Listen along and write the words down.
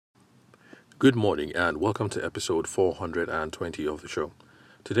Good morning and welcome to episode 420 of the show.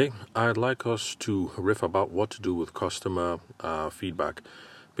 Today, I'd like us to riff about what to do with customer feedback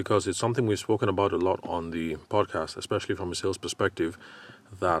because it's something we've spoken about a lot on the podcast, especially from a sales perspective,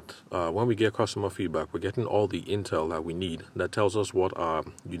 that when we get customer feedback, we're getting all the intel that we need that tells us what our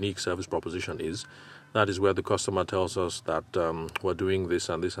unique service proposition is. That is where the customer tells us that we're doing this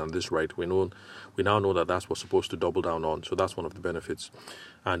and this and this right. We now know that that's what's supposed to double down on. So that's one of the benefits.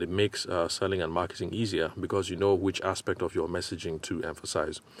 And it makes selling and marketing easier because you know which aspect of your messaging to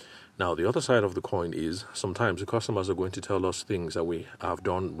emphasize. Now, the other side of the coin is sometimes the customers are going to tell us things that we have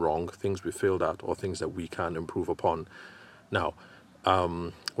done wrong, things we failed at, or things that we can improve upon. Now,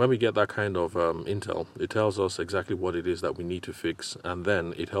 when we get that kind of intel, it tells us exactly what it is that we need to fix, and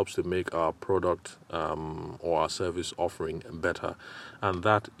then it helps to make our product or our service offering better. And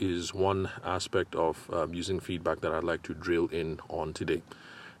that is one aspect of using feedback that I'd like to drill in on today.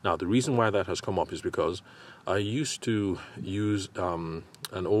 Now, the reason why that has come up is because I used to use they're not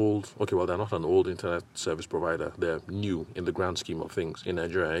an old internet service provider. They're new in the grand scheme of things, in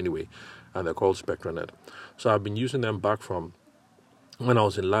Nigeria anyway, and they're called SpectraNet. So I've been using them back from when I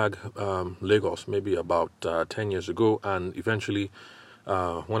was in Lagos, maybe about 10 years ago, and eventually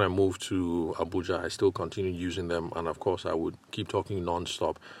when I moved to Abuja, I still continued using them, and of course I would keep talking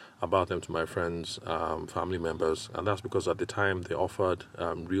non-stop about them to my friends, family members, and that's because at the time they offered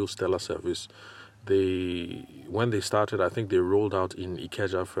real stellar service. When they started, I think they rolled out in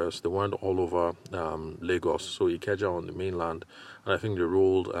Ikeja first. They weren't all over Lagos, so Ikeja on the mainland, and I think they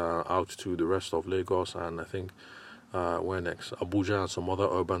rolled out to the rest of Lagos, and I think where next? Abuja and some other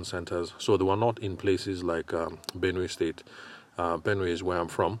urban centers. So they were not in places like Benue State. Benue is where I'm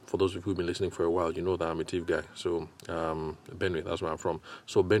from. For those of you who've been listening for a while, you know that I'm a TIF guy. So Benue, that's where I'm from.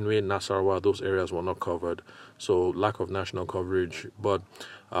 So Benue, Nasarawa, those areas were not covered. So lack of national coverage. But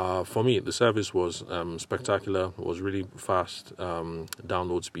for me, the service was spectacular. It was really fast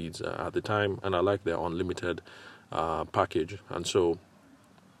download speeds at the time. And I liked their unlimited package. And so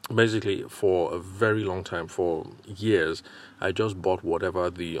basically, for a very long time, for years, I just bought whatever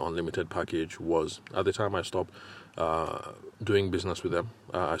the unlimited package was. At the time, I stopped doing business with them.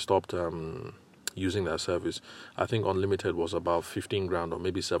 I stopped using their service. I think unlimited was about 15 grand or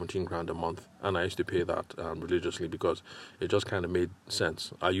maybe 17 grand a month, and I used to pay that religiously because it just kind of made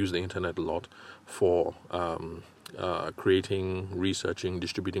sense. I use the internet a lot for creating, researching,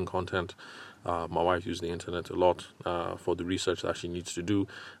 distributing content. My wife uses the internet a lot for the research that she needs to do,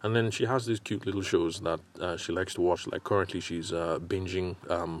 and then she has these cute little shows that she likes to watch. Like currently she's binging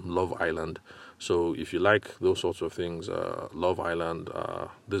Love Island. So if you like those sorts of things, Love Island,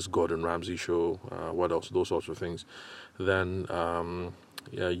 this Gordon Ramsay show, what else, those sorts of things, then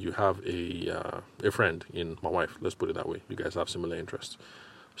you have a friend in my wife, let's put it that way. You guys have similar interests.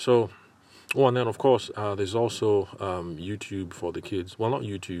 So and then of course there's also YouTube for the kids. Well, not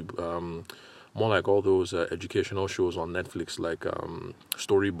YouTube, more like all those educational shows on Netflix, like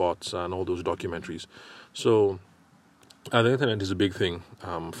Storybots and all those documentaries. So the internet is a big thing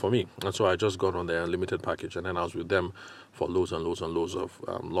for me, and so I just got on their unlimited package, and then I was with them for loads and loads and loads of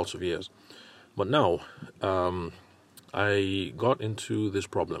lots of years. But now I got into this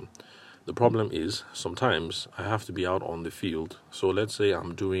problem. The problem is sometimes I have to be out on the field. So let's say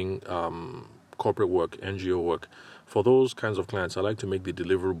I'm doing corporate work, NGO work. For those kinds of clients, I like to make the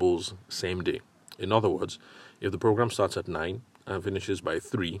deliverables same day. In other words, if the program starts at 9 and finishes by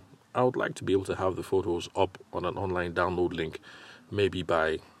 3, I would like to be able to have the photos up on an online download link maybe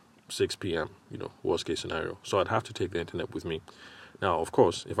by 6 p.m., worst case scenario. So I'd have to take the internet with me. Now, of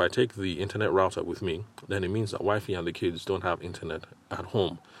course, if I take the internet router with me, then it means that wifey and the kids don't have internet at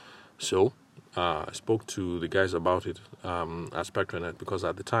home. So I spoke to the guys about it at SpectraNet because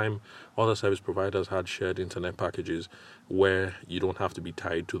at the time, other service providers had shared internet packages where you don't have to be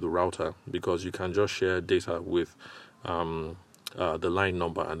tied to the router because you can just share data with the line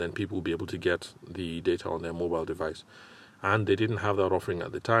number, and then people will be able to get the data on their mobile device. And they didn't have that offering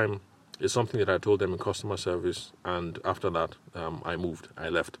at the time. It's something that I told them in customer service, and after that, I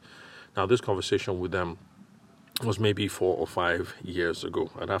left. Now, this conversation with them was maybe 4 or 5 years ago.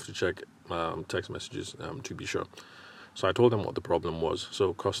 I'd have to check text messages to be sure. So I told them what the problem was.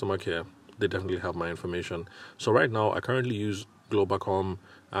 So customer care, they definitely have my information. So right now, I currently use Globacom,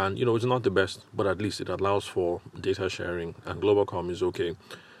 and it's not the best, but at least it allows for data sharing, and Globacom is okay.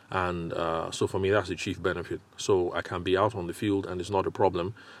 And so for me, that's the chief benefit. So I can be out on the field, and it's not a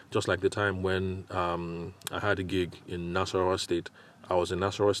problem. Just like the time when I had a gig in Nasarawa State. I was in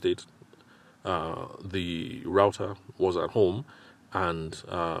Nasarawa State. The router was at home, And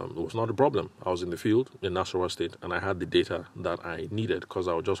it was not a problem. I was in the field in Nasarawa State, and I had the data that I needed because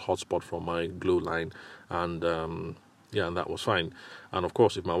I would just hotspot from my Glow line, and and that was fine. And of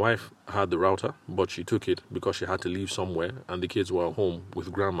course, if my wife had the router, but she took it because she had to leave somewhere, and the kids were home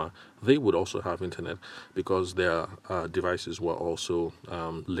with grandma, they would also have internet because their devices were also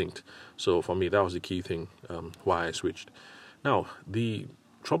linked. So for me, that was the key thing why I switched. Now, the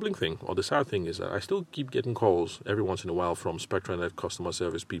troubling thing, or the sad thing, is that I still keep getting calls every once in a while from SpectraNet customer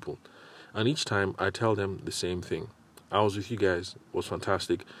service people. And each time I tell them the same thing. I was with you guys, it was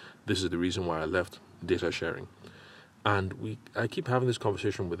fantastic. This is the reason why I left data sharing. And I keep having this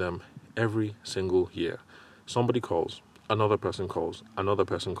conversation with them every single year. Somebody calls, another person calls, another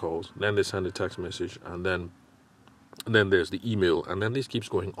person calls, then they send a text message, and then there's the email, and then this keeps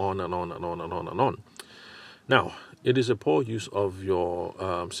going on and on and on and on and on. Now, it is a poor use of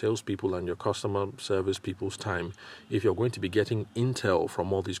your salespeople and your customer service people's time if you're going to be getting intel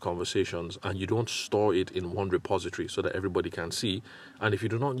from all these conversations and you don't store it in one repository so that everybody can see, and if you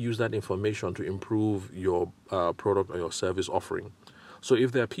do not use that information to improve your product or your service offering. So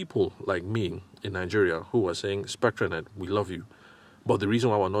if there are people like me in Nigeria who are saying, SpectraNet, we love you, but the reason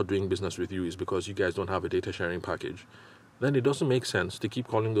why we're not doing business with you is because you guys don't have a data sharing package, then it doesn't make sense to keep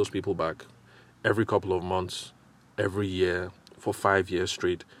calling those people back every couple of months, every year, for 5 years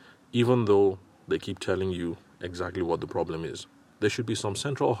straight, even though they keep telling you exactly what the problem is. There should be some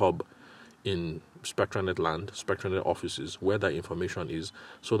central hub in SpectraNet land, SpectraNet offices, where that information is,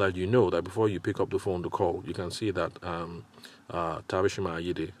 so that you know that before you pick up the phone to call, you can see that Tabashima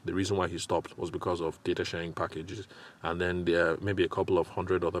Ayede, the reason why he stopped was because of data sharing packages, and then there are maybe a couple of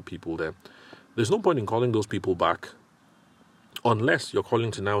hundred other people there. There's no point in calling those people back unless you're calling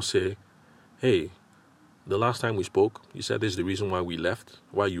to now say, hey, the last time we spoke, you said this is the reason why you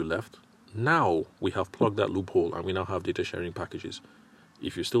left. Now we have plugged that loophole and we now have data sharing packages.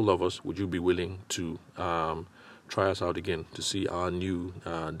 If you still love us, would you be willing to try us out again to see our new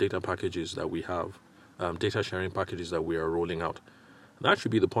data packages that we have, data sharing packages that we are rolling out? That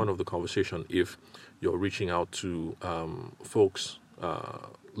should be the point of the conversation if you're reaching out to folks,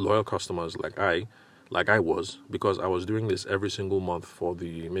 loyal customers like I was, because I was doing this every single month for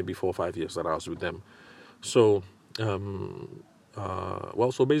the maybe 4 or 5 years that I was with them. So, so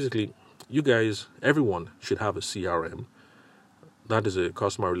basically, you guys, everyone should have a CRM. That is a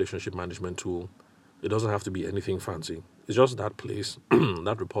customer relationship management tool. It doesn't have to be anything fancy. It's just that place,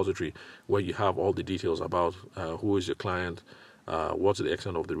 that repository where you have all the details about who is your client, what's the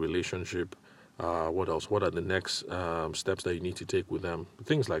extent of the relationship, what else? What are the next steps that you need to take with them?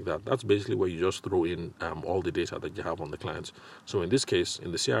 Things like that. That's basically where you just throw in all the data that you have on the clients. So in this case,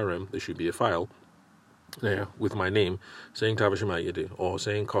 in the CRM, there should be a file there with my name saying Tabashima Ayede or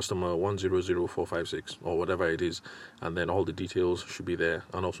saying customer 100456 or whatever it is, and then all the details should be there,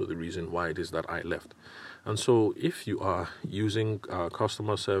 and also the reason why it is that I left. And so if you are using your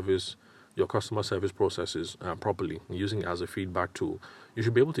customer service processes properly, using it as a feedback tool, you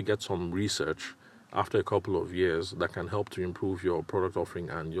should be able to get some research after a couple of years that can help to improve your product offering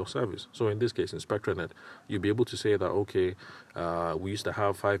and your service. So in this case, in SpectraNet, you'll be able to say that, okay, we used to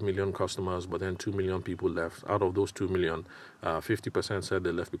have 5 million customers, but then 2 million people left. Out of those 2 million, 50% said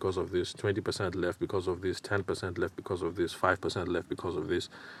they left because of this, 20% left because of this, 10% left because of this, 5% left because of this.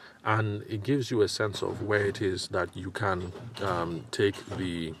 And it gives you a sense of where it is that you can take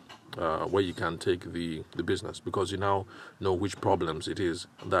the business, because you now know which problems it is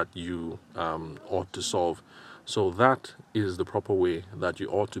that you ought to solve. So that is the proper way that you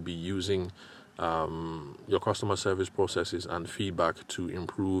ought to be using your customer service processes and feedback to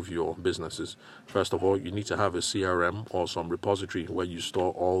improve your businesses. First of all, you need to have a CRM or some repository where you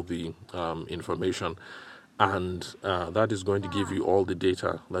store all the information, and that is going to give you all the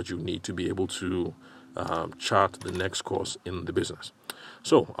data that you need to be able to chart the next course in the business.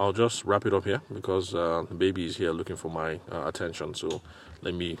 So I'll just wrap it up here because the baby is here looking for my attention. So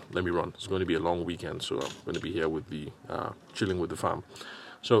let me run. It's going to be a long weekend, so I'm going to be here with the chilling with the fam.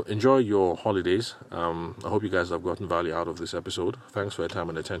 So enjoy your holidays. I hope you guys have gotten value out of this episode. Thanks for your time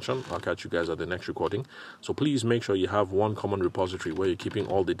and attention. I'll catch you guys at the next recording. So please make sure you have one common repository where you're keeping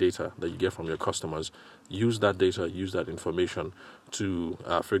all the data that you get from your customers. Use that data, use that information to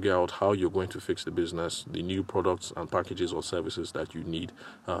figure out how you're going to fix the business, the new products and packages or services that you need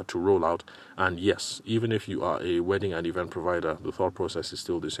to roll out. And yes, even if you are a wedding and event provider, the thought process is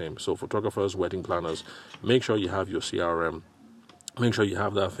still the same. So photographers, wedding planners, make sure you have your CRM. Make sure you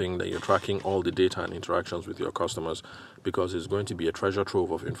have that thing that you're tracking all the data and interactions with your customers, because it's going to be a treasure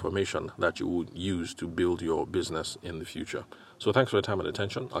trove of information that you will use to build your business in the future. So thanks for your time and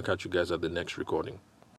attention. I'll catch you guys at the next recording.